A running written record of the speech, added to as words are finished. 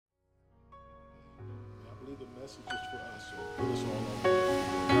message is for us. So put us all on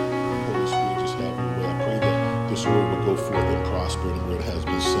the Holy Spirit, just have your way. I pray that this word will go forth and prosper in where it has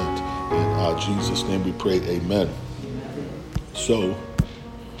been sent. In Jesus' name we pray, amen. So,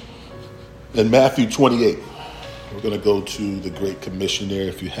 in Matthew 28, we're going to go to the Great Commission there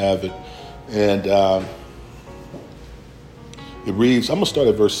if you have it. And it reads, I'm going to start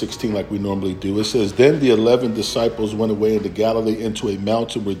at verse 16 like we normally do. It says, Then the 11 disciples went away into Galilee into a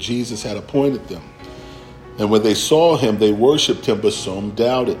mountain where Jesus had appointed them. And when they saw him, they worshipped him, but some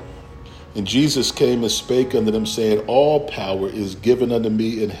doubted. And Jesus came and spake unto them, saying, All power is given unto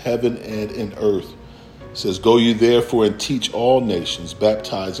me in heaven and in earth. It says, Go ye therefore and teach all nations,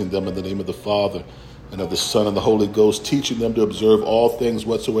 baptizing them in the name of the Father and of the Son and the Holy Ghost, teaching them to observe all things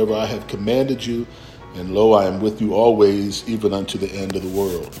whatsoever I have commanded you. And lo, I am with you always, even unto the end of the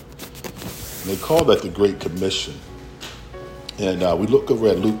world. And they call that the Great Commission. And we look over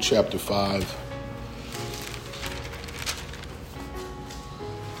at Luke chapter 5.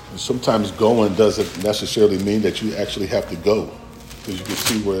 And sometimes going doesn't necessarily mean that you actually have to go, because you can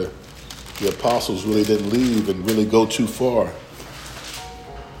see where the apostles really didn't leave and really go too far.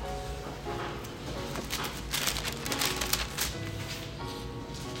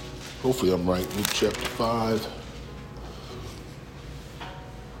 Hopefully I'm right. Luke chapter 5.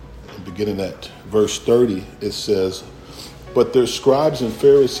 And beginning at verse 30, it says, But their scribes and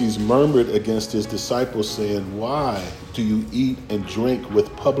Pharisees murmured against his disciples, saying, Why do you eat and drink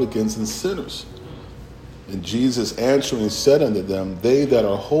with publicans and sinners? And Jesus answering said unto them, They that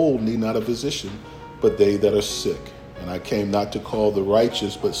are whole need not a physician, but they that are sick. And I came not to call the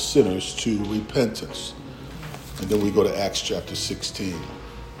righteous, but sinners to repentance. And then we go to Acts chapter 16.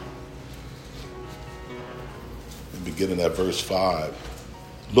 And beginning at verse 5.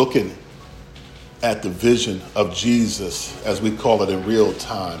 Looking at the vision of Jesus, as we call it, in real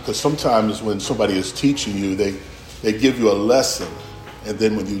time. Because sometimes when somebody is teaching you, they give you a lesson. And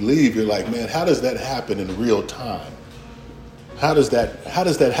then when you leave, you're like, man, how does that happen in real time? How does that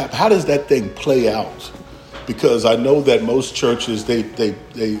happen? How does that thing play out? Because I know that most churches,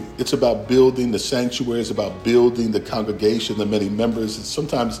 it's about building the sanctuary, it's about building the congregation, the many members. And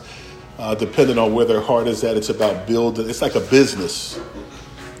sometimes, depending on where their heart is at, it's about building. It's like a business.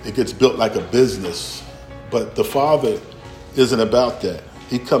 It gets built like a business. But the Father isn't about that.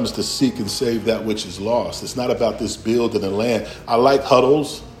 He comes to seek and save that which is lost. It's not about this building and land. I like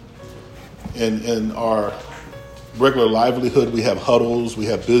huddles. In our regular livelihood, we have huddles, we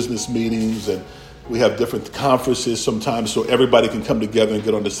have business meetings, and we have different conferences sometimes so everybody can come together and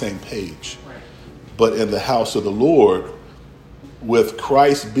get on the same page. Right. But in the house of the Lord, with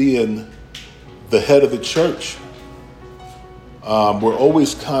Christ being the head of the church, we're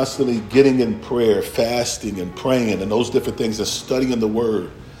always constantly getting in prayer, fasting and praying and those different things, and studying the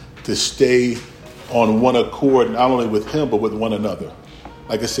word to stay on one accord, not only with him, but with one another.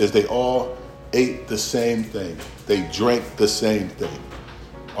 Like it says, they all ate the same thing. They drank the same thing.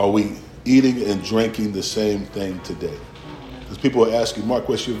 Are we eating and drinking the same thing today? Because people are asking, Mark,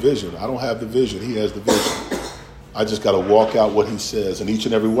 what's your vision? I don't have the vision. He has the vision. I just got to walk out what he says. And each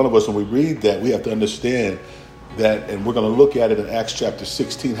and every one of us, when we read that, we have to understand that, and we're going to look at it in Acts chapter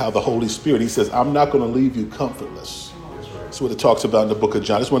 16, how the Holy Spirit, he says, I'm not going to leave you comfortless. That's what it talks about in the book of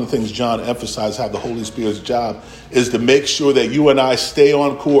John. It's one of the things John emphasized, how the Holy Spirit's job is to make sure that you and I stay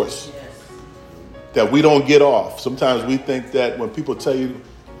on course, that we don't get off. Sometimes we think that when people tell you,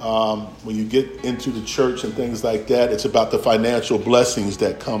 when you get into the church and things like that, it's about the financial blessings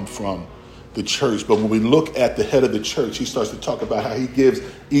that come from the church. But when we look at the head of the church, he starts to talk about how he gives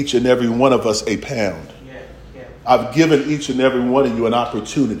each and every one of us a pound. I've given each and every one of you an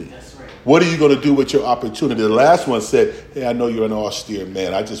opportunity. That's right. What are you going to do with your opportunity? The last one said, hey, I know you're an austere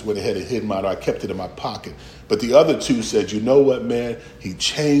man. I just went ahead and hid mine, or I kept it in my pocket. But the other two said, you know what, man? He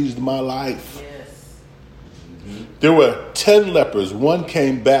changed my life. Yes. Mm-hmm. There were 10 lepers. One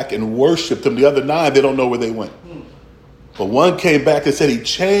came back and worshiped him. The other 9, they don't know where they went. But one came back and said, he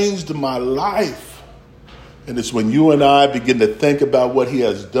changed my life. And it's when you and I begin to think about what he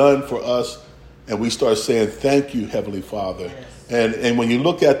has done for us, and we start saying, thank you, Heavenly Father. Yes. And when you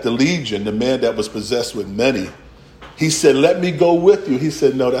look at the legion, the man that was possessed with many, he said, let me go with you. He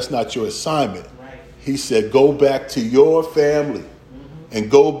said, no, that's not your assignment. Right. He said, go back to your family and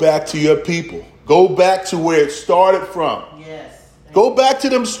go back to your people. Go back to where it started from. Yes. Go back to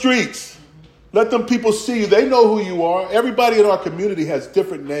them streets. Let them people see you. They know who you are. Everybody in our community has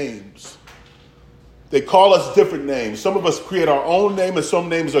different names. They call us different names. Some of us create our own name, and some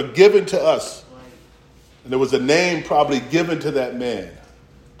names are given to us. And there was a name probably given to that man.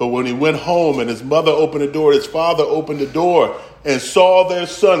 But when he went home and his mother opened the door, his father opened the door and saw their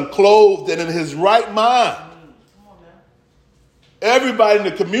son clothed and in his right mind, Everybody in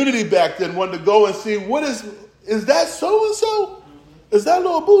the community back then wanted to go and see, is that so-and-so? Is that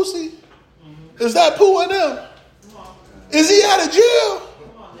little Boosie? Is that Pooh and them? Is he out of jail?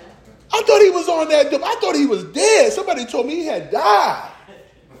 I thought he was on that. I thought he was dead. Somebody told me he had died.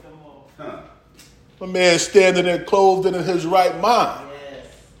 My man standing there clothed and in his right mind. Yes.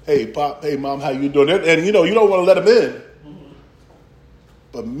 Hey, Pop. Hey, Mom. How you doing? And you don't want to let him in. Mm-hmm.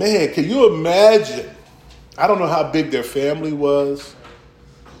 But man, can you imagine? I don't know how big their family was.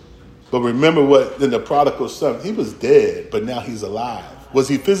 But remember what in the prodigal son, he was dead, but now he's alive. Was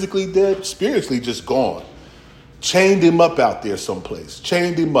he physically dead? Spiritually just gone. Chained him up out there someplace.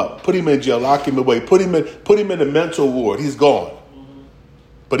 Chained him up. Put him in jail. Lock him away. Put him in the mental ward. He's gone.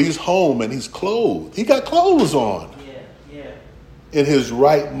 But he's home and he's clothed. He got clothes on. In his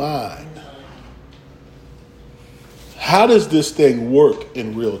right mind. How does this thing work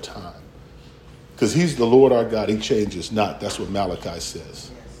in real time? Because he's the Lord our God. He changes not. That's what Malachi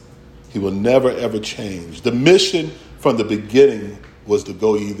says. He will never, ever change. The mission from the beginning was to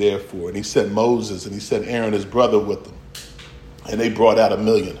go ye therefore. And he sent Moses and he sent Aaron, his brother, with them. And they brought out 1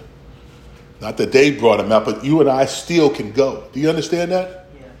 million. Not that they brought them out, but you and I still can go. Do you understand that?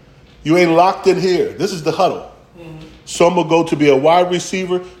 You ain't locked in here. This is the huddle. Mm-hmm. Some will go to be a wide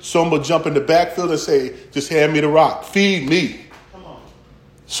receiver. Some will jump in the backfield and say, just hand me the rock. Feed me. Come on.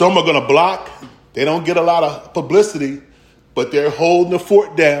 Some are going to block. They don't get a lot of publicity, but they're holding the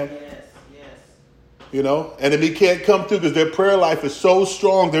fort down. Yes. Enemy can't come through because their prayer life is so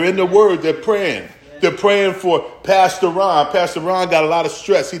strong. They're in the word. They're praying. Yes. They're praying for Pastor Ron. Pastor Ron got a lot of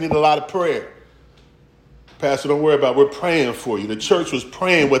stress. He needed a lot of prayer. Pastor, don't worry about it. We're praying for you. The church was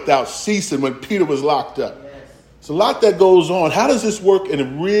praying without ceasing when Peter was locked up. Yes. It's a lot that goes on. How does this work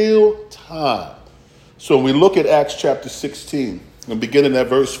in real time? So when we look at Acts chapter 16 and beginning at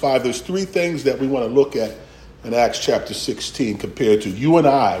verse 5, there's 3 things that we want to look at in Acts chapter 16 compared to you and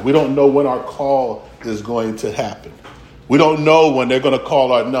I. We don't know when our call is going to happen. We don't know when they're going to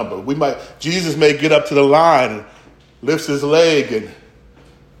call our number. Jesus may get up to the line and lifts his leg and,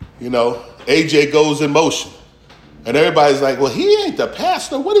 AJ goes in motion. And everybody's like, well, he ain't the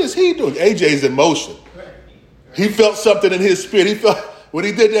pastor. What is he doing? AJ's in motion. He felt something in his spirit. He felt when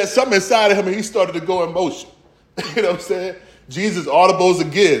he did that, something inside of him, and he started to go in motion. You know what I'm saying? Jesus audibles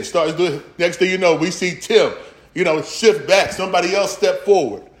again. Starts doing. Next thing you know, we see Tim, shift back. Somebody else step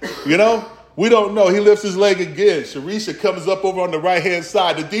forward. We don't know. He lifts his leg again. Sharisha comes up over on the right-hand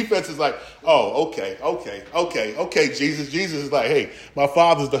side. The defense is like, oh, okay, Jesus. Jesus is like, hey, my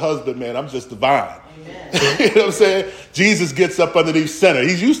father's the husband, man. I'm just the vine. You know what I'm saying? Jesus gets up underneath center.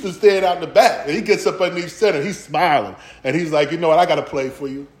 He's used to staying out in the back. And he gets up underneath center. He's smiling. And he's like, you know what? I got a play for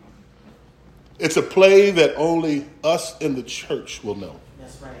you. It's a play that only us in the church will know.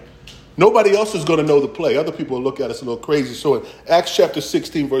 That's right. Nobody else is going to know the play. Other people will look at us a little crazy. So in Acts chapter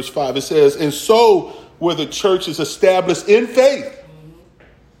 16, verse 5, it says, and so were the churches established in faith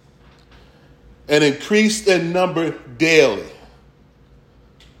and increased in number daily.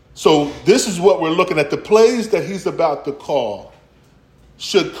 So this is what we're looking at. The plays that he's about to call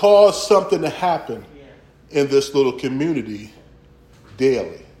should cause something to happen in this little community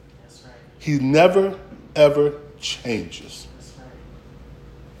daily. That's right. He never, ever changes.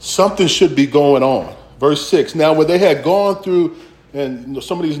 Something should be going on. Verse 6. Now, when they had gone through, and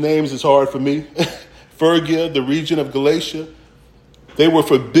some of these names is hard for me, Phrygia, the region of Galatia, they were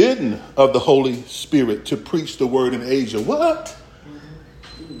forbidden of the Holy Spirit to preach the word in Asia. What?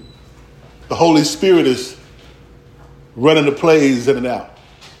 The Holy Spirit is running the plays in and out.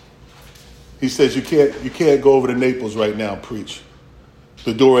 He says you can't go over to Naples right now and preach.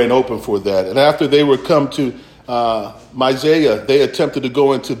 The door ain't open for that. And after they were come to Mysia, they attempted to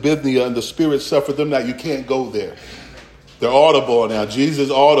go into Bithynia, and the Spirit suffered them not. You can't go there. They're audible now. Jesus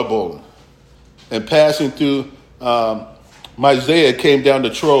is audible. And passing through Mysia came down to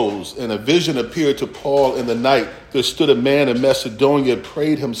Troas, and a vision appeared to Paul in the night. There stood a man in Macedonia and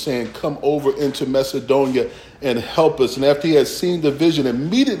prayed him, saying, come over into Macedonia and help us. And after he had seen the vision,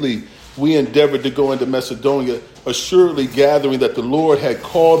 immediately we endeavored to go into Macedonia, assuredly gathering that the Lord had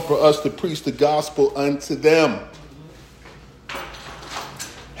called for us to preach the gospel unto them.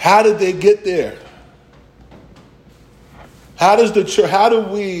 How did they get there? How do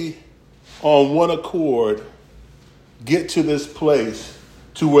we, on one accord, get to this place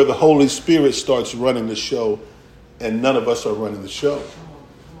to where the Holy Spirit starts running the show and none of us are running the show?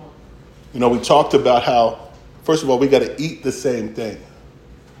 We talked about how, first of all, we got to eat the same thing.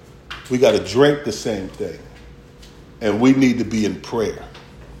 We got to drink the same thing. And we need to be in prayer.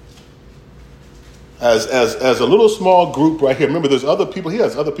 As a little small group right here, remember there's other people, he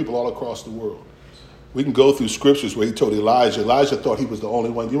has other people all across the world. We can go through scriptures where he told Elijah thought he was the only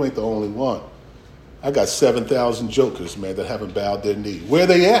one. You ain't the only one. I got 7,000 jokers, man, that haven't bowed their knee. Where are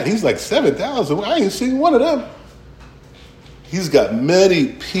they at? He's like, 7,000? I ain't seen one of them. He's got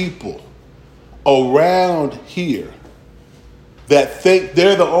many people around here that think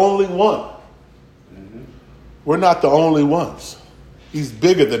they're the only one. We're not the only ones. He's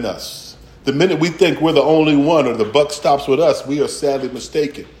bigger than us. The minute we think we're the only one or the buck stops with us, we are sadly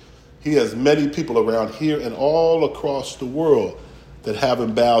mistaken. He has many people around here and all across the world that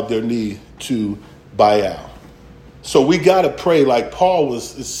haven't bowed their knee to Baal. So we got to pray like Paul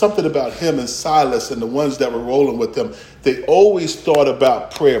was. It's something about him and Silas and the ones that were rolling with him. They always thought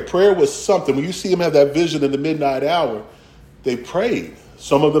about prayer. Prayer was something. When you see him have that vision in the midnight hour, they prayed.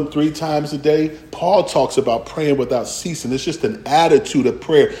 Some of them 3 times a day. Paul talks about praying without ceasing. It's just an attitude of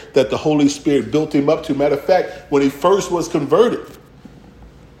prayer that the Holy Spirit built him up to. Matter of fact, when he first was converted,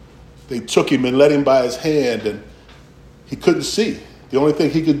 they took him and led him by his hand, and he couldn't see. The only thing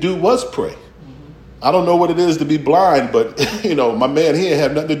he could do was pray. I don't know what it is to be blind, but, my man, he ain't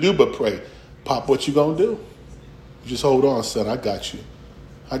have nothing to do but pray. Pop, what you gonna do? You just hold on, son. I got you.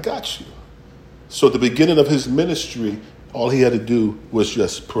 I got you. So at the beginning of his ministry, all he had to do was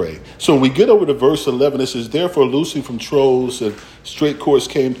just pray. So when we get over to verse 11, it says, therefore, loosing from Troas, and straight course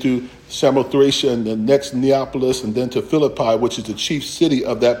came through Samothracia and the next Neapolis, and then to Philippi, which is the chief city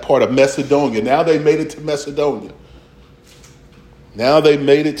of that part of Macedonia. Now they made it to Macedonia.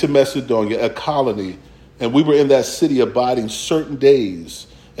 A colony. And we were in that city abiding certain days.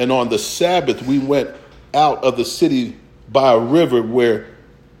 And on the Sabbath, we went out of the city by a river where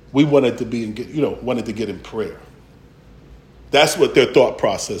we wanted to get in prayer. That's what their thought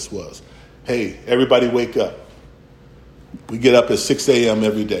process was. Hey, everybody wake up. We get up at 6 a.m.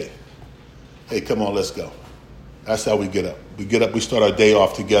 every day. Hey, come on, let's go. That's how we get up. We get up, we start our day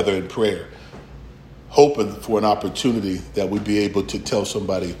off together in prayer, hoping for an opportunity that we'd be able to tell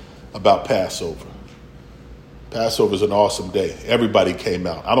somebody about Passover. Passover is an awesome day. Everybody came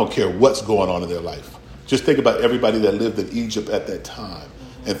out. I don't care what's going on in their life. Just think about everybody that lived in Egypt at that time.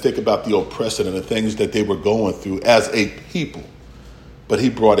 And think about the oppression and the things that they were going through as a people. But he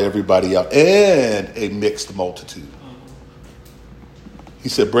brought everybody out, and a mixed multitude. He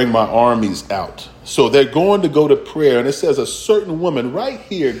said, bring my armies out. So they're going to go to prayer. And it says a certain woman right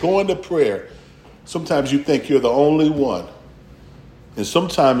here going to prayer. Sometimes you think you're the only one. And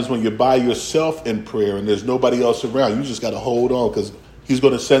sometimes when you're by yourself in prayer and there's nobody else around, you just got to hold on because he's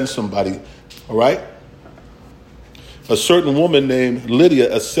going to send somebody. All right? A certain woman named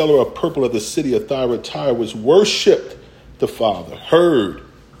Lydia, a seller of purple of the city of Thyatira, was worshipped the Father.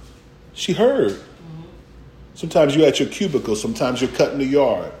 She heard. Sometimes you're at your cubicle. Sometimes you're cutting the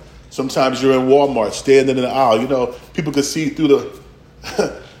yard. Sometimes you're in Walmart, standing in the aisle. People can see through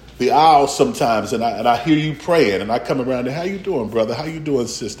the aisle sometimes, and I hear you praying, and I come around and, how you doing, brother? How you doing,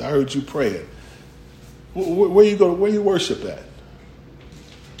 sister? I heard you praying. Where you go? Where you worship at?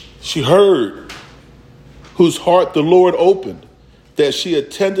 She heard, whose heart the Lord opened, that she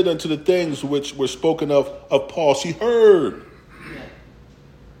attended unto the things which were spoken of Paul. She heard.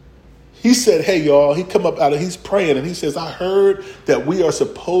 He said, hey, y'all, he's praying, and he says, I heard that we are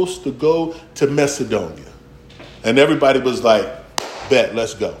supposed to go to Macedonia. And everybody was like, bet,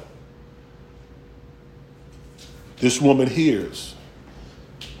 let's go. This woman hears.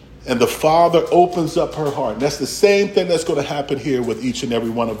 And the Father opens up her heart. And that's the same thing that's going to happen here with each and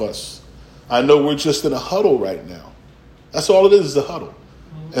every one of us. I know we're just in a huddle right now. That's all it is a huddle.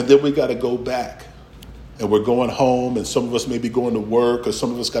 And then we got to go back. And we're going home, and some of us may be going to work, or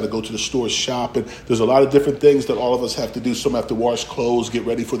some of us got to go to the store shopping. There's a lot of different things that all of us have to do. Some have to wash clothes, get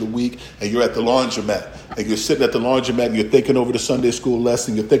ready for the week, and you're at the laundromat. And you're sitting at the laundromat, and you're thinking over the Sunday school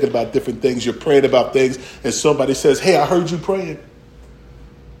lesson. You're thinking about different things. You're praying about things. And somebody says, hey, I heard you praying.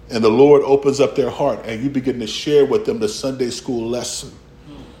 And the Lord opens up their heart, and you begin to share with them the Sunday school lesson.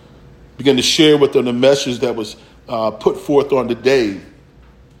 Begin to share with them the message that was put forth on the day.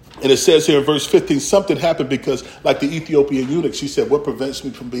 And it says here in verse 15, something happened because, like the Ethiopian eunuch, she said, what prevents me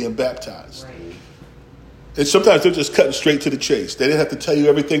from being baptized? Right. And sometimes they're just cutting straight to the chase. They didn't have to tell you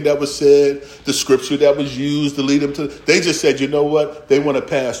everything that was said, the scripture that was used to lead them to. They just said, you know what? They want to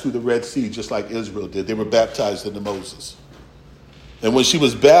pass through the Red Sea just like Israel did. They were baptized into Moses. And when she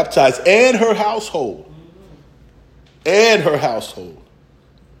was baptized, and her household,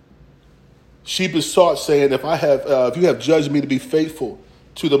 she besought, saying, if you have judged me to be faithful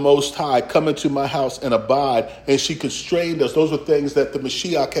to the Most High, come into my house and abide. And she constrained us. Those were things that the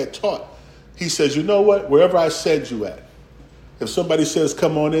Mashiach had taught. He says, you know what? Wherever I send you at, if somebody says,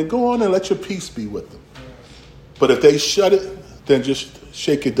 come on in, go on and let your peace be with them. But if they shut it, then just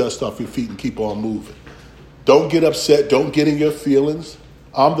shake your dust off your feet and keep on moving. Don't get upset. Don't get in your feelings.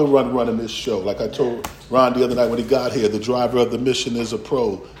 I'm the one running this show. Like I told Ron the other night when he got here, the driver of the mission is a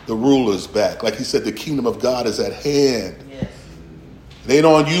pro. The ruler's back. Like he said, the kingdom of God is at hand. Yes. It ain't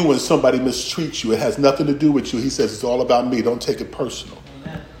on you when somebody mistreats you. It has nothing to do with you. He says it's all about me. Don't take it personal.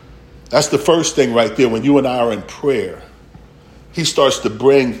 Amen. That's the first thing right there. When you and I are in prayer, he starts to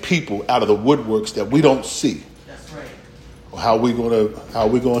bring people out of the woodworks that we don't see. That's right. Well, how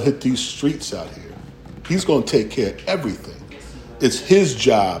we gonna hit these streets out here? He's going to take care of everything. It's his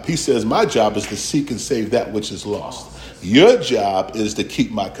job. He says, my job is to seek and save that which is lost. Your job is to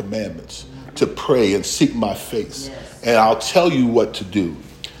keep my commandments, to pray and seek my face. Yes. And I'll tell you what to do.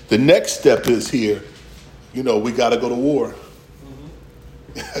 The next step is here, we got to go to war.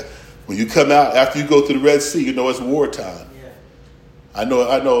 Mm-hmm. When you come out, after you go through the Red Sea, it's wartime. Yeah. I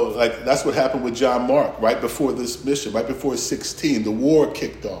know, like that's what happened with John Mark right before this mission, right before 16, the war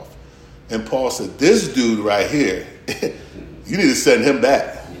kicked off. And Paul said, this dude right here, you need to send him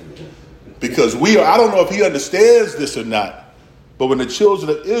back. Because I don't know if he understands this or not, but when the children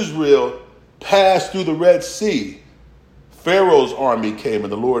of Israel passed through the Red Sea, Pharaoh's army came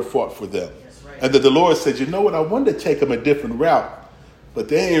and the Lord fought for them. Right. And then the Lord said, you know what, I wanted to take them a different route, but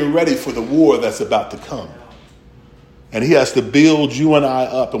they ain't ready for the war that's about to come. And he has to build you and I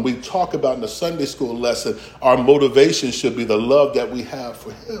up. And we talk about in the Sunday school lesson, our motivation should be the love that we have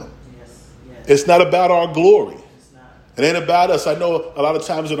for him. It's not about our glory. It ain't about us. I know a lot of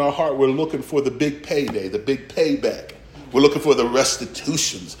times in our heart we're looking for the big payday, the big payback. We're looking for the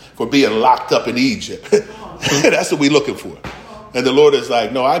restitutions for being locked up in Egypt. That's what we're looking for. And the Lord is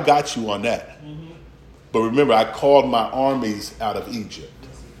like, no, I got you on that. But remember, I called my armies out of Egypt.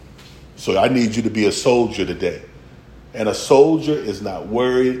 So I need you to be a soldier today. And a soldier is not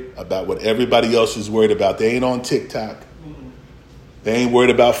worried about what everybody else is worried about. They ain't on TikTok. They ain't worried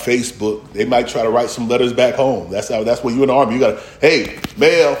about Facebook. They might try to write some letters back home. That's when you're in the army. You got to, hey,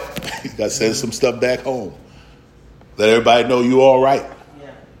 mail. You got to send some stuff back home. Let everybody know you're all right.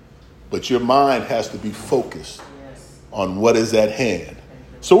 Yeah. But your mind has to be focused on what is at hand.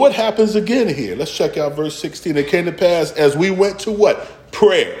 So what happens again here? Let's check out verse 16. It came to pass as we went to what?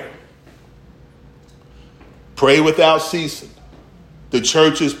 Prayer. Pray without ceasing. The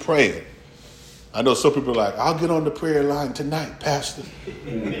church is praying. I know some people are like, I'll get on the prayer line tonight, Pastor.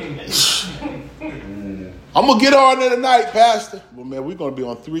 I'm going to get on there tonight, Pastor. Well, man, we're going to be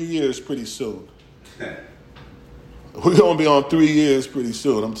on 3 years pretty soon. We're going to be on 3 years pretty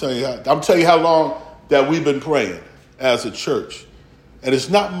soon. I'm telling you how long that we've been praying as a church. And it's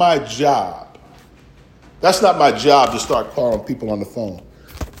not my job. That's not my job to start calling people on the phone.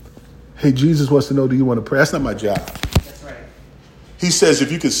 Hey, Jesus wants to know, do you want to pray? That's not my job. He says,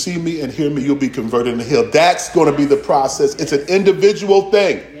 if you can see me and hear me, you'll be converted in the hill. That's going to be the process. It's an individual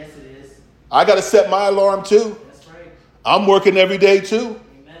thing. Yes, it is. I got to set my alarm too. That's right. I'm working every day too.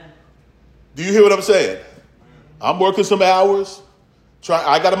 Amen. Do you hear what I'm saying? I'm working some hours.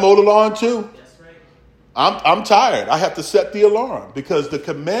 I got to mow the lawn too. That's right. I'm tired. I have to set the alarm because the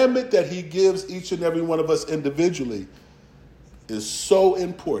commandment that he gives each and every one of us individually is so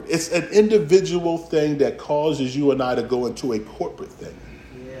important. It's an individual thing that causes you and I to go into a corporate thing.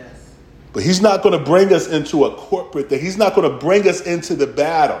 Yes. But he's not going to bring us into a corporate thing. He's not going to bring us into the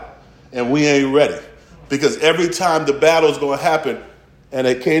battle and we ain't ready. Because every time the battle is going to happen, and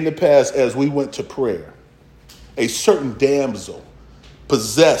it came to pass as we went to prayer, a certain damsel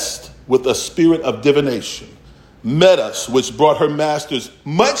possessed with a spirit of divination met us, which brought her masters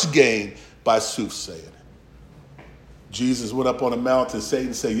much gain by soothsaying. Jesus went up on a mountain.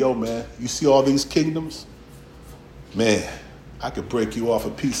 Satan said, yo, man, you see all these kingdoms? Man, I could break you off a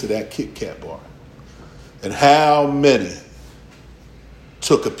piece of that Kit Kat bar. And how many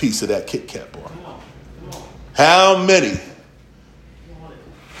took a piece of that Kit Kat bar? How many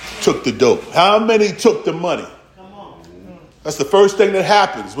took the dope? How many took the money? That's the first thing that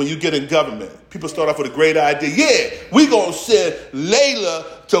happens when you get in government. People start off with a great idea. Yeah, we're going to send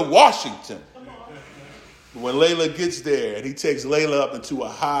Layla to Washington. When Layla gets there and he takes Layla up into a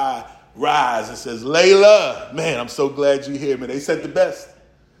high rise and says, Layla, man, I'm so glad you're here, man. They said the best.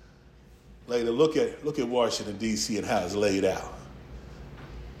 Layla, look at Washington, D.C. and how it's laid out.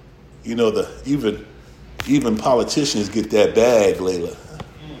 You know, even politicians get that bag, Layla.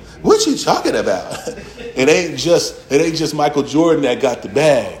 What you talking about? It ain't just Michael Jordan that got the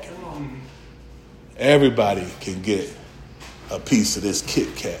bag. Everybody can get a piece of this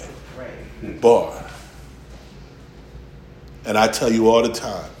Kit Kat bar. And I tell you all the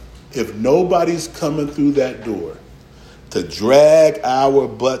time, if nobody's coming through that door to drag our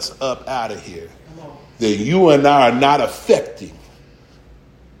butts up out of here, then you and I are not affecting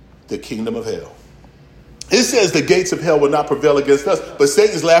the kingdom of hell. It says the gates of hell will not prevail against us. But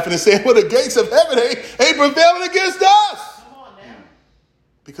Satan's laughing and saying, well, the gates of heaven ain't prevailing against us. Come on now.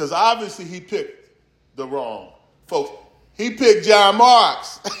 Because obviously he picked the wrong folks. He picked John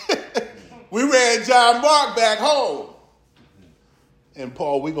Marks. We ran John Mark back home. And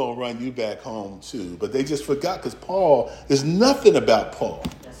Paul, we're going to run you back home too. But they just forgot because Paul, there's nothing about Paul.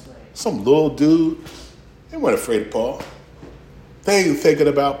 That's right. Some little dude. They weren't afraid of Paul. They ain't thinking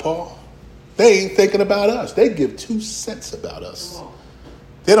about Paul. They ain't thinking about us. They give 2 cents about us.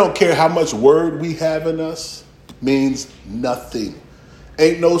 They don't care how much word we have in us. Means nothing.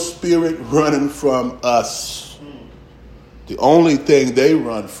 Ain't no spirit running from us. The only thing they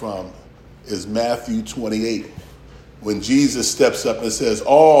run from is Matthew 28. When Jesus steps up and says,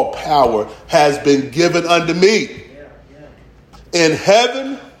 all power has been given unto me in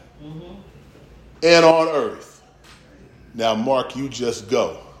heaven and on earth. Now, Mark, you just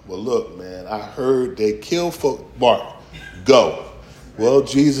go. Well, look, man, I heard they kill folk. Mark, go. Well,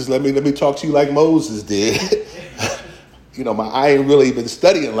 Jesus, let me talk to you like Moses did. I ain't really been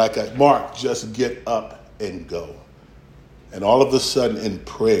studying like that. Mark, just get up and go. And all of a sudden in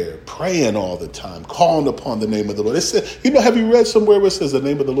prayer, praying all the time, calling upon the name of the Lord. It said, have you read somewhere where it says the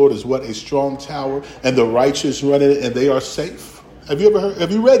name of the Lord is what? A strong tower, and the righteous run in it and they are safe? Have you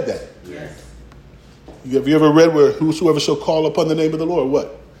read that? Yes. Have you ever read where whosoever shall call upon the name of the Lord,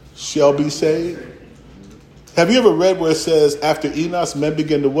 what? Shall be saved? Have you ever read where it says after Enos, men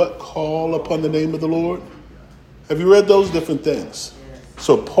begin to what? Call upon the name of the Lord? Have you read those different things? Yes.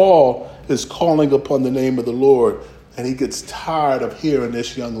 So Paul is calling upon the name of the Lord. And he gets tired of hearing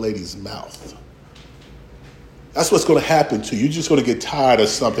this young lady's mouth. That's what's going to happen to you. You're just going to get tired of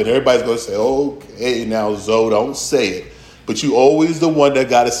something. Everybody's going to say, okay, now, Zoe, don't say it. But you always the one that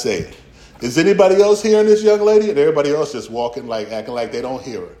got to say it. Is anybody else hearing this young lady? And everybody else just walking acting like they don't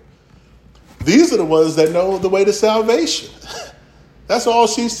hear her. These are the ones that know the way to salvation. That's all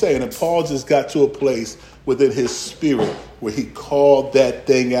she's saying. And Paul just got to a place within his spirit where he called that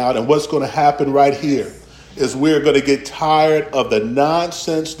thing out. And what's going to happen right here is we're going to get tired of the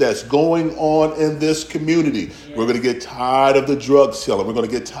nonsense that's going on in this community. We're going to get tired of the drug selling. We're going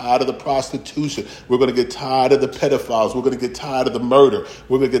to get tired of the prostitution. We're going to get tired of the pedophiles. We're going to get tired of the murder.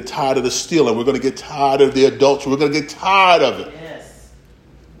 We're going to get tired of the stealing. We're going to get tired of the adultery. We're going to get tired of it. Yes.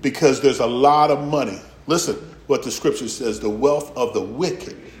 Because there's a lot of money. Listen what the scripture says, the wealth of the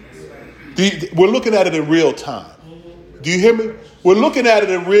wicked. We're looking at it in real time. Do you hear me? We're looking at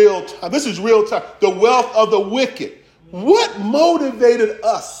it in real time. This is real time. The wealth of the wicked. What motivated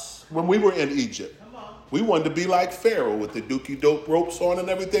us when we were in Egypt? We wanted to be like Pharaoh with the dookie dope ropes on and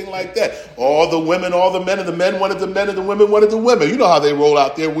everything like that. All the women, all the men, and the men wanted the men, and the women wanted the women. You know how they roll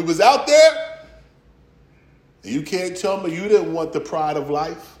out there. We was out there. And you can't tell me you didn't want the pride of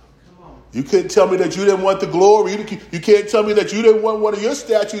life. You couldn't tell me that you didn't want the glory. You can't tell me that you didn't want one of your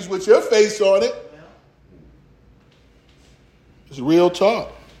statues with your face on it. It's real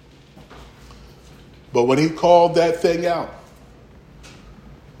talk. But when he called that thing out,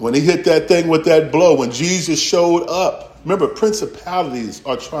 when he hit that thing with that blow, when Jesus showed up, remember, principalities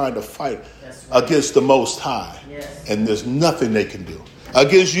are trying to fight against the Most High. Yes. And there's nothing they can do.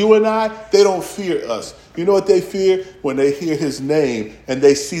 Against you and I, they don't fear us. You know what they fear? When they hear his name and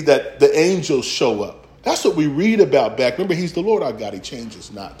they see that the angels show up. That's what we read about back. Remember, he's the Lord our God. He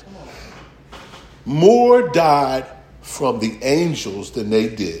changes not. More died from the angels than they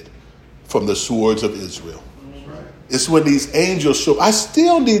did from the swords of Israel. Right. It's when these angels show up. I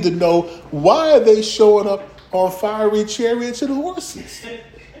still need to know, why are they showing up on fiery chariots and horses?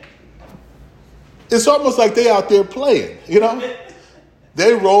 It's almost like they out there playing,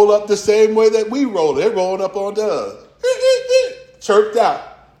 They roll up the same way that we roll. They're rolling up on the chirped out.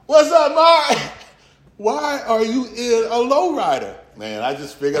 What's up, Mark? Why are you in a lowrider? Man, I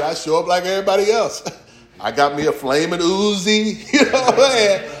just figured I'd show up like everybody else. I got me a flaming Uzi,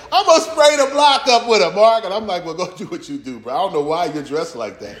 man. I'm going to spray the block up with it, Mark. And I'm like, well, go do what you do, bro. I don't know why you're dressed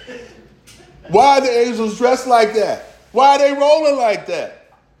like that. Why are the angels dressed like that? Why are they rolling like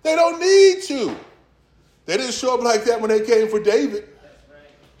that? They don't need to. They didn't show up like that when they came for David.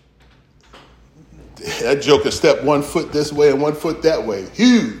 That joker stepped 1 foot this way and 1 foot that way.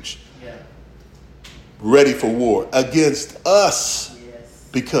 Huge. Yeah. Ready for war against us. Yes.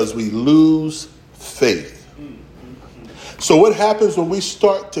 Because we lose faith. So what happens when we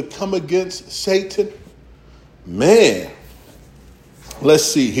start to come against Satan? Man, let's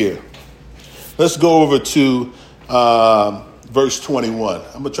see here. Let's go over to verse 21.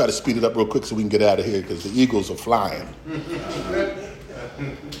 I'm going to try to speed it up real quick so we can get out of here because the eagles are flying.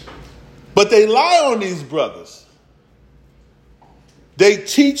 But they lie on these brothers. They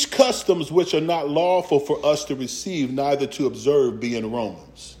teach customs which are not lawful for us to receive, neither to observe, being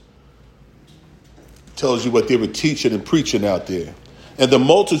Romans. Tells you what they were teaching and preaching out there. And the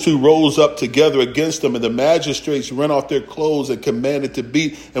multitude rose up together against them, and the magistrates rent off their clothes and commanded to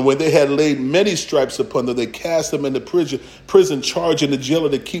beat. And when they had laid many stripes upon them, they cast them into prison, charging the jailer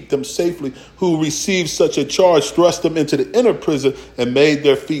to keep them safely. Who received such a charge, thrust them into the inner prison, and made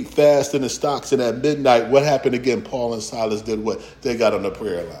their feet fast in the stocks. And at midnight, what happened again? Paul and Silas did what? They got on the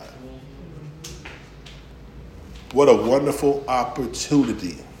prayer line. What a wonderful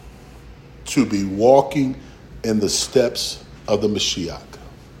opportunity to be walking in the steps of the Mashiach.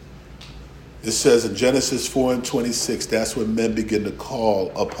 It says in Genesis 4:26, that's when men begin to call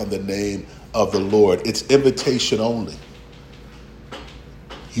upon the name of the Lord. It's invitation only.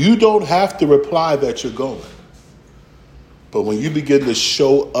 You don't have to reply that you're going. But when you begin to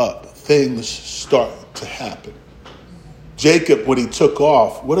show up, things start to happen. Jacob, when he took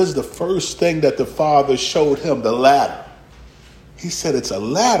off, what is the first thing that the father showed him? The ladder. He said, it's a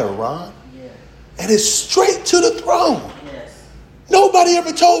ladder, Ron. Yeah. And it's straight to the throne. Nobody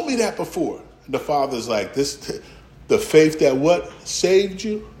ever told me that before. And the father's like, the faith that what? Saved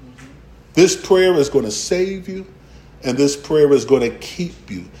you? Mm-hmm. This prayer is going to save you. And this prayer is going to keep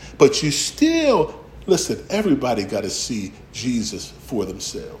you. But you still, listen, everybody got to see Jesus for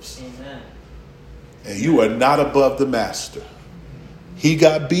themselves. Amen. And you are not above the master. He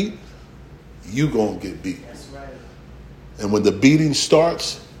got beat, you going to get beat. That's right. And when the beating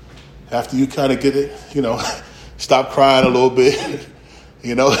starts, after you kind of get it, stop crying a little bit,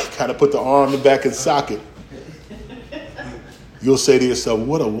 kind of put the arm in the back and socket. You'll say to yourself,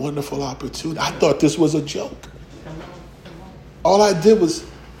 what a wonderful opportunity. I thought this was a joke. All I did was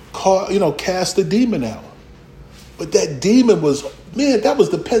cast the demon out. But that demon was, that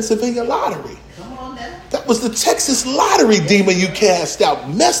was the Pennsylvania lottery. Come on now. That was the Texas lottery demon you cast out.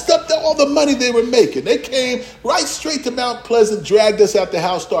 Messed up all the money they were making. They came right straight to Mount Pleasant, dragged us out the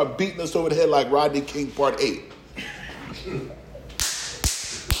house, started beating us over the head like Rodney King Part 8.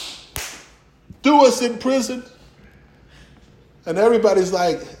 Threw us in prison. And everybody's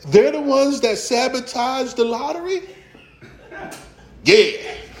like, they're the ones that sabotaged the lottery?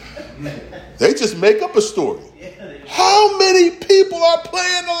 Yeah. They just make up a story. How many people are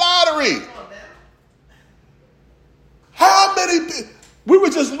playing the lottery? How many people? We were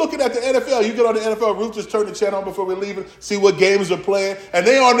just looking at the NFL. You get on the NFL, Ruth just turned the channel on before we're leaving, see what games are playing. And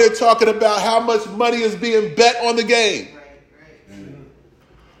they on there talking about how much money is being bet on the game.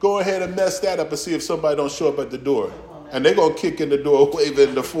 Go ahead and mess that up and see if somebody don't show up at the door. And they're going to kick in the door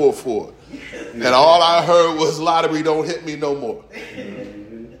waving the 4-4. And all I heard was lottery don't hit me no more.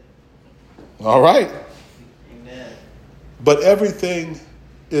 All right. Amen. But everything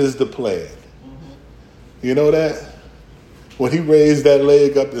is the plan. Mm-hmm. You know that? When he raised that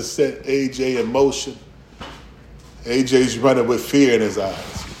leg up and set AJ in motion, AJ's running with fear in his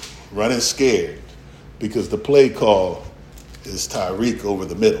eyes, running scared, because the play call is Tyreek over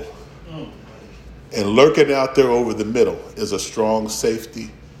the middle. And lurking out there over the middle is a strong safety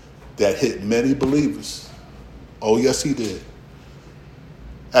that hit many believers. Oh, yes, he did.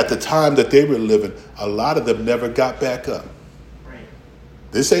 At the time that they were living, a lot of them never got back up. Right.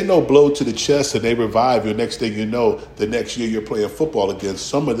 This ain't no blow to the chest and they revive you. Next thing you know, the next year you're playing football again.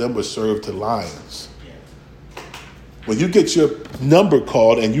 Some of them were served to lions. Yeah. When you get your number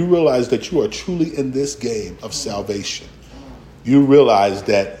called and you realize that you are truly in this game of salvation, you realize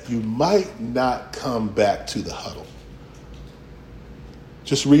that you might not come back to the huddle.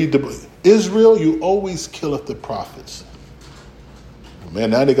 Just read the book. Israel, you always killeth the prophets. Man,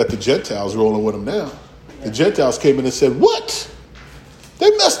 now they got the Gentiles rolling with them now. The Gentiles came in and said, what?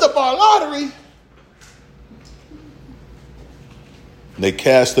 They messed up our lottery. And they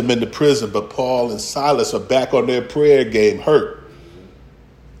cast them into prison, but Paul and Silas are back on their prayer game, hurt.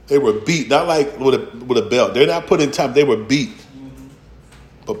 They were beat, not like with a belt. They're not put in time. They were beat.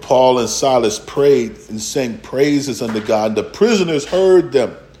 But Paul and Silas prayed and sang praises unto God. And the prisoners heard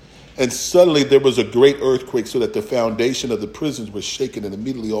them. And suddenly there was a great earthquake so that the foundation of the prisons was shaken. And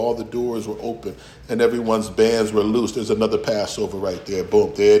immediately all the doors were open and everyone's bands were loose. There's another Passover right there.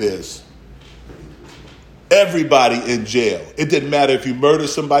 Boom, there it is. Everybody in jail. It didn't matter if you murdered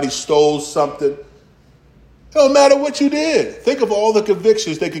somebody, stole something. It don't matter what you did. Think of all the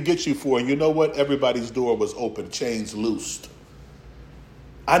convictions they could get you for. And you know what? Everybody's door was open, chains loosed.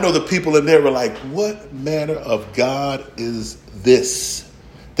 I know the people in there were like, what manner of God is this?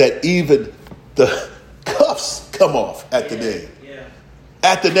 That even the cuffs come off at the name. Yeah.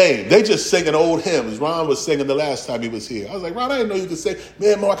 At the name. They just singing old hymns. Ron was singing the last time he was here. I was like, Ron, I didn't know you could sing.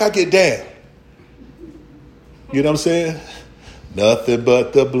 Man, Mark, I get down. You know what I'm saying? Nothing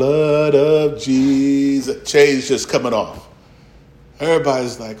but the blood of Jesus. Chains just coming off.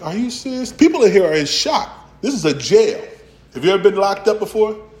 Everybody's like, are you serious? People in here are in shock. This is a jail. Have you ever been locked up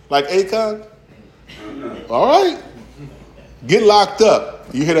before? Like Akon? All right. Get locked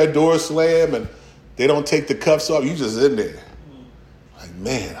up. You hear that door slam and they don't take the cuffs off. You just in there. Like,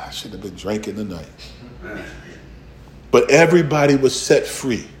 man, I should have been drinking tonight. But everybody was set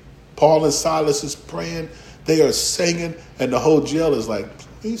free. Paul and Silas is praying. They are singing. And the whole jail is like,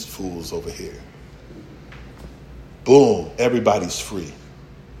 these fools over here. Boom. Everybody's free.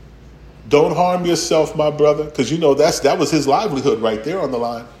 Don't harm yourself, my brother. Because you know that was his livelihood right there on the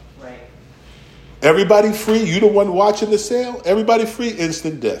line. Right. Everybody free. You the one watching the sale. Everybody free.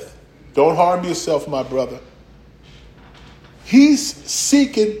 Instant death. Don't harm yourself, my brother. He's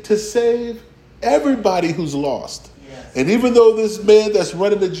seeking to save everybody who's lost. Yes. And even though this man that's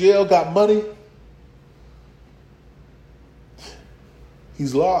running the jail got money,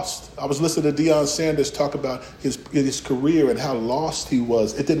 he's lost. I was listening to Deion Sanders talk about his career and how lost he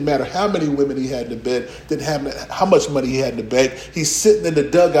was. It didn't matter how many women he had in the bed, didn't have how much money he had in the bank. He's sitting in the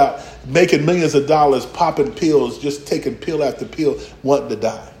dugout making millions of dollars, popping pills, just taking pill after pill, wanting to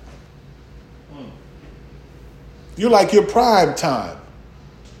die. You're like your prime time.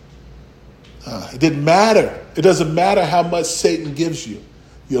 It didn't matter. It doesn't matter how much Satan gives you.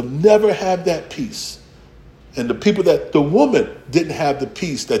 You'll never have that peace. And the woman didn't have the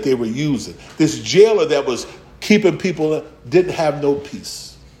peace that they were using. This jailer that was keeping people didn't have no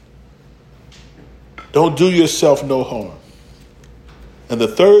peace. Don't do yourself no harm. And the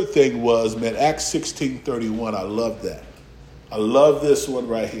third thing was, man, Acts 16:31. I love that. I love this one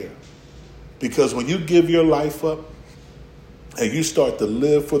right here. Because when you give your life up and you start to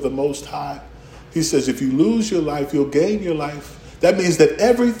live for the Most High, he says, if you lose your life, you'll gain your life. That means that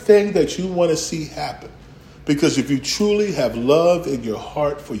everything that you want to see happen, because if you truly have love in your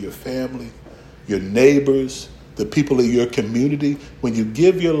heart for your family, your neighbors, the people in your community, when you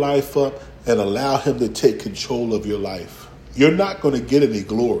give your life up and allow him to take control of your life, you're not going to get any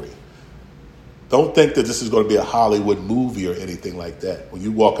glory. Don't think that this is going to be a Hollywood movie or anything like that. When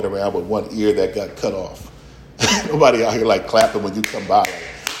you're walking around with one ear that got cut off. Nobody out here like clapping when you come by.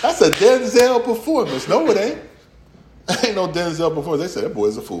 That's a Denzel performance. No, it ain't. Ain't no Denzel performance. They say that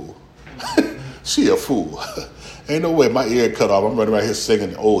boy's a fool. She a fool. Ain't no way my ear cut off. I'm running around here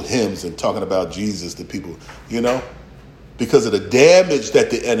singing old hymns and talking about Jesus to people, because of the damage that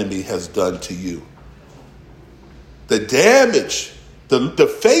the enemy has done to you. The damage.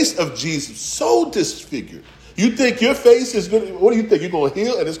 The face of Jesus, so disfigured. You think your face is good? What do you think? You're going to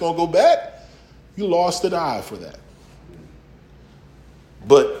heal and it's going to go back? You lost an eye for that.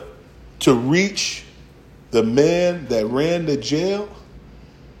 But to reach the man that ran the jail,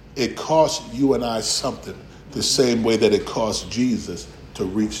 it cost you and I something, the same way that it cost Jesus to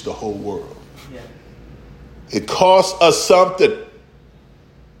reach the whole world. Yeah. It cost us something.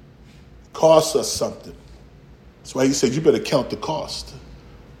 Cost us something. That's why he said, you better count the cost.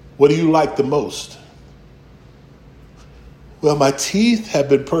 What do you like the most? Well, my teeth have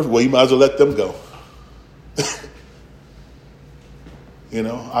been perfect. Well, you might as well let them go.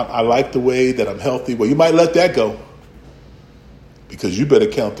 I like the way that I'm healthy. Well, you might let that go. Because you better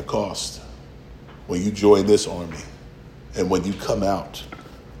count the cost when you join this army and when you come out.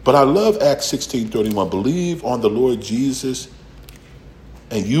 But I love Acts 16:31. Believe on the Lord Jesus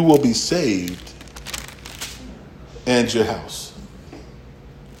and you will be saved and your house.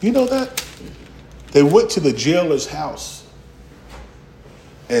 You know that? They went to the jailer's house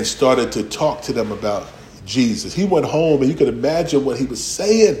and started to talk to them about Jesus. He went home and you could imagine what he was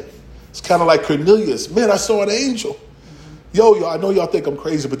saying. It's kind of like Cornelius. Man, I saw an angel. Yo, I know y'all think I'm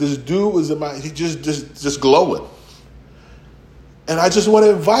crazy, but this dude was he just glowing. And I just want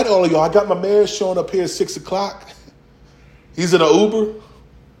to invite all of y'all. I got my man showing up here at 6:00. He's in an Uber.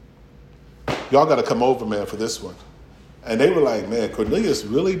 Y'all got to come over, man, for this one. And they were like, man, Cornelius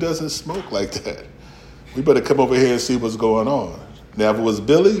really doesn't smoke like that. We better come over here and see what's going on. Now, if it was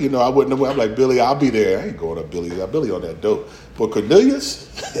Billy, I wouldn't know. I'm like, Billy, I'll be there. I ain't going to Billy. Billy on that dope. But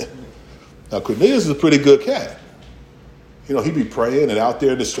Cornelius, now Cornelius is a pretty good cat. He be praying and out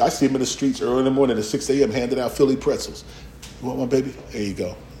there in the street. I see him in the streets early in the morning at 6 a.m. handing out Philly pretzels. You want one, baby? There you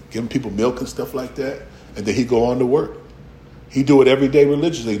go. Giving people milk and stuff like that. And then he go on to work. He do it every day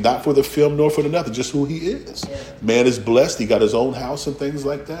religiously, not for the film nor for the nothing, just who he is. Yeah. Man is blessed. He got his own house and things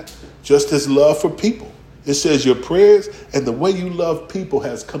like that. Just his love for people. It says your prayers and the way you love people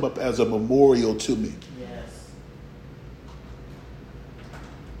has come up as a memorial to me. Yes.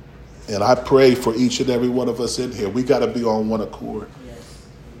 And I pray for each and every one of us in here. We got to be on one accord. Yes.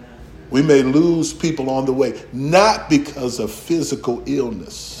 Amen. We may lose people on the way, not because of physical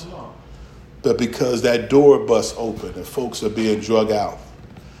illness, but because that door busts open and folks are being drug out.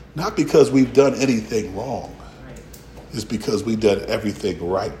 Not because we've done anything wrong. It's because we've done everything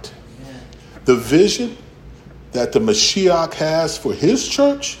right. The vision that the Mashiach has for his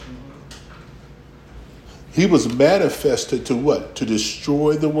church, he was manifested to what? To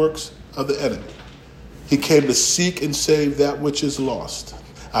destroy the works of the enemy. He came to seek and save that which is lost.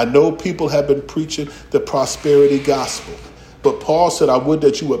 I know people have been preaching the prosperity gospel, but Paul said, I would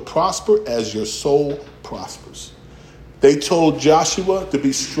that you would prosper as your soul prospers. They told Joshua to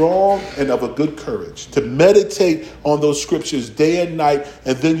be strong and of a good courage, to meditate on those scriptures day and night,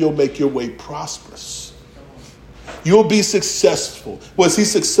 and then you'll make your way prosperous. You'll be successful. Was he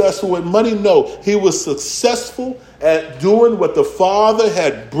successful with money? No. He was successful at doing what the Father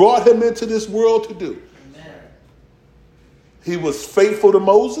had brought him into this world to do. Amen. He was faithful to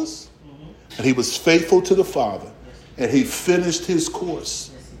Moses, and he was faithful to the Father, and he finished his course.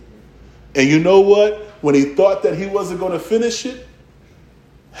 And you know what? When he thought that he wasn't going to finish it,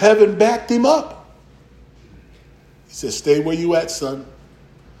 heaven backed him up. He said, stay where you at, son,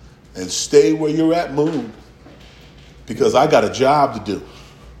 and stay where you're at, moon, because I got a job to do.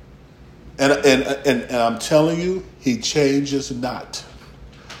 And I'm telling you, he changes not.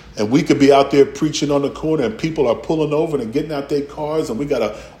 And we could be out there preaching on the corner and people are pulling over and getting out their cars, and we got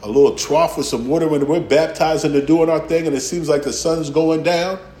a little trough with some water and we're baptizing and doing our thing, and it seems like the sun's going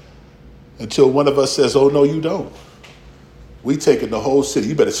down until one of us says, oh, no, you don't. We taking the whole city.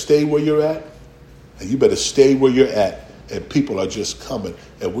 You better stay where you're at, and you better stay where you're at. And people are just coming,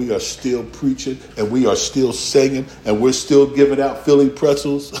 and we are still preaching, and we are still singing, and we're still giving out Philly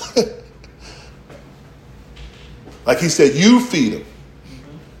pretzels. Like he said, you feed them.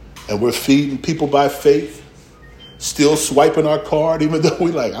 And we're feeding people by faith, still swiping our card, even though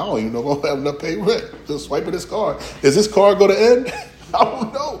we're like, I don't even know if I'm having enough to pay rent. Just swiping this card. Is this card going to end? I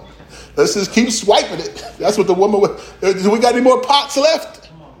don't know. Let's just keep swiping it. That's what the woman was. Do we got any more pots left?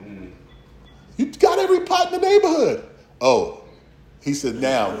 You got every pot in the neighborhood. Oh, he said,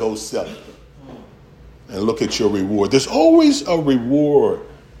 now go sell it. And look at your reward. There's always a reward.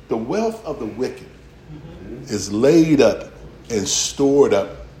 The wealth of the wicked is laid up and stored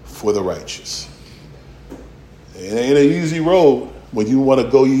up for the righteous. It ain't an easy road when you want to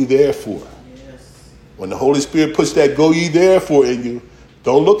go ye therefore. Yes. When the Holy Spirit puts that go ye therefore in you,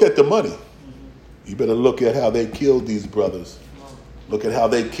 don't look at the money. You better look at how they killed these brothers. Look at how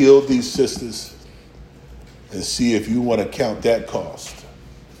they killed these sisters, and see if you want to count that cost.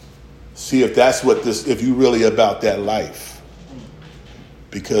 See if that's what this, if you really about that life.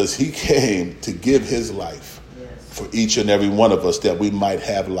 Because he came to give his life for each and every one of us that we might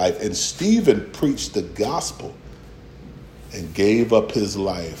have life. And Stephen preached the gospel and gave up his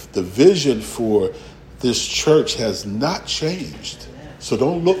life. The vision for this church has not changed. So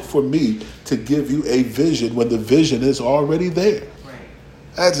don't look for me to give you a vision when the vision is already there.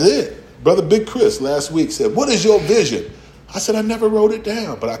 That's it. Brother Big Chris last week said, what is your vision? I said, I never wrote it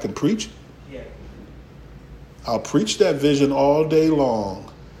down, but I can preach it. I'll preach that vision all day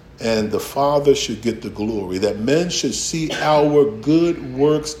long, and the Father should get the glory. That men should see our good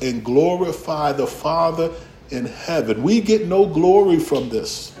works and glorify the Father in heaven. We get no glory from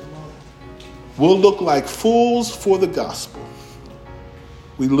this. We'll look like fools for the gospel.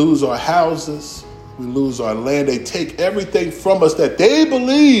 We lose our houses. We lose our land. They take everything from us that they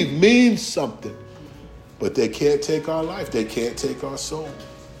believe means something. But they can't take our life. They can't take our soul.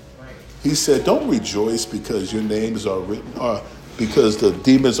 He said, don't rejoice because your names are written, or because the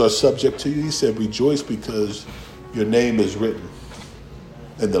demons are subject to you. He said, rejoice because your name is written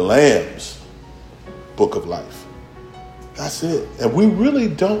in the Lamb's book of life. That's it. And we really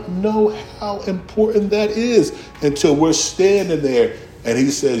don't know how important that is until we're standing there and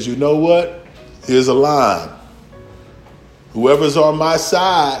he says, you know what? Here's a line. Whoever's on my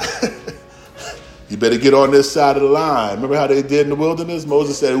side, you better get on this side of the line. Remember how they did in the wilderness?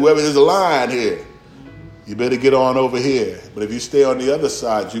 Moses said, whoever, there's a line here, you better get on over here. But if you stay on the other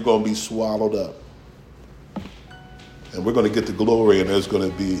side, you're going to be swallowed up. And we're going to get the glory, and there's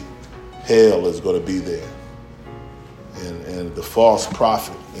going to be, hell is going to be there. And the false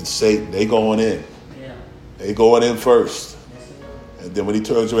prophet and Satan, they going in. Yeah. They going in first. And then when he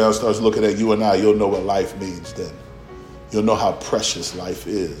turns around and starts looking at you and I, you'll know what life means then. You'll know how precious life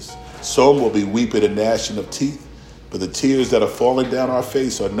is. Some will be weeping and gnashing of teeth, but the tears that are falling down our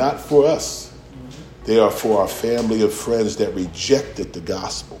face are not for us. They are for our family of friends that rejected the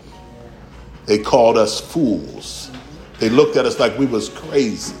gospel. They called us fools. They looked at us like we was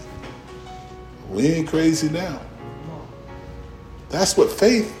crazy. We ain't crazy now. That's what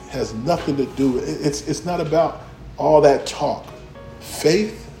faith has nothing to do with it. It's not about all that talk.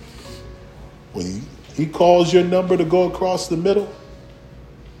 Faith, when he calls your number to go across the middle,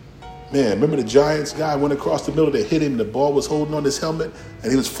 man, remember the Giants guy went across the middle, they hit him, the ball was holding on his helmet,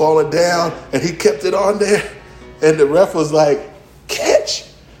 and he was falling down, and he kept it on there, and the ref was like, catch,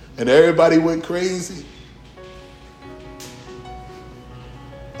 and everybody went crazy.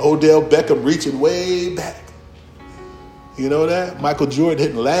 Odell Beckham reaching way back. You know that? Michael Jordan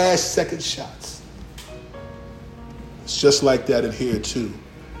hitting last second shots. It's just like that in here too.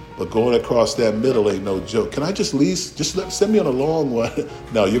 But going across that middle ain't no joke. Can I just send me on a long one?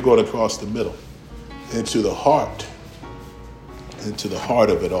 No, you're going across the middle. Into the heart. Into the heart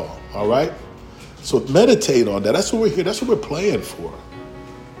of it all right? So meditate on that. That's what we're here. That's what we're playing for.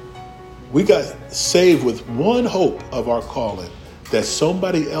 We got saved with one hope of our calling, that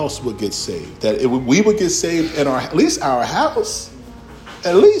somebody else would get saved. That we would get saved in at least our house.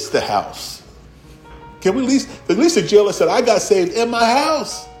 At least the house. Can we at least the jailer said, I got saved in my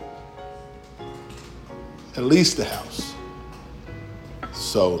house. At least the house.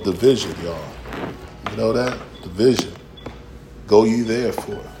 So the vision, y'all. You know that? The vision. Go ye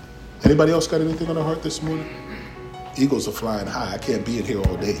therefore. Anybody else got anything on their heart this morning? Eagles are flying high. I can't be in here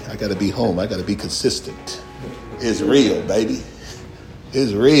all day. I got to be home. I got to be consistent. It's real, baby.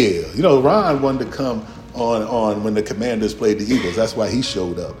 It's real. You know, Ron wanted to come on when the Commanders played the Eagles. That's why he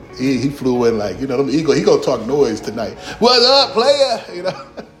showed up. He flew in like, them Eagles. He gonna talk noise tonight. What's up, player? You know,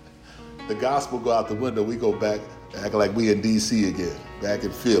 the gospel go out the window. We go back, act like we in D.C. again, back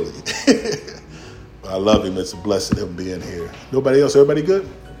in Philly. I love him. It's a blessing him being here. Nobody else? Everybody good?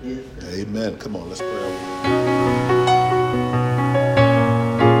 Yeah. Amen. Come on, let's pray.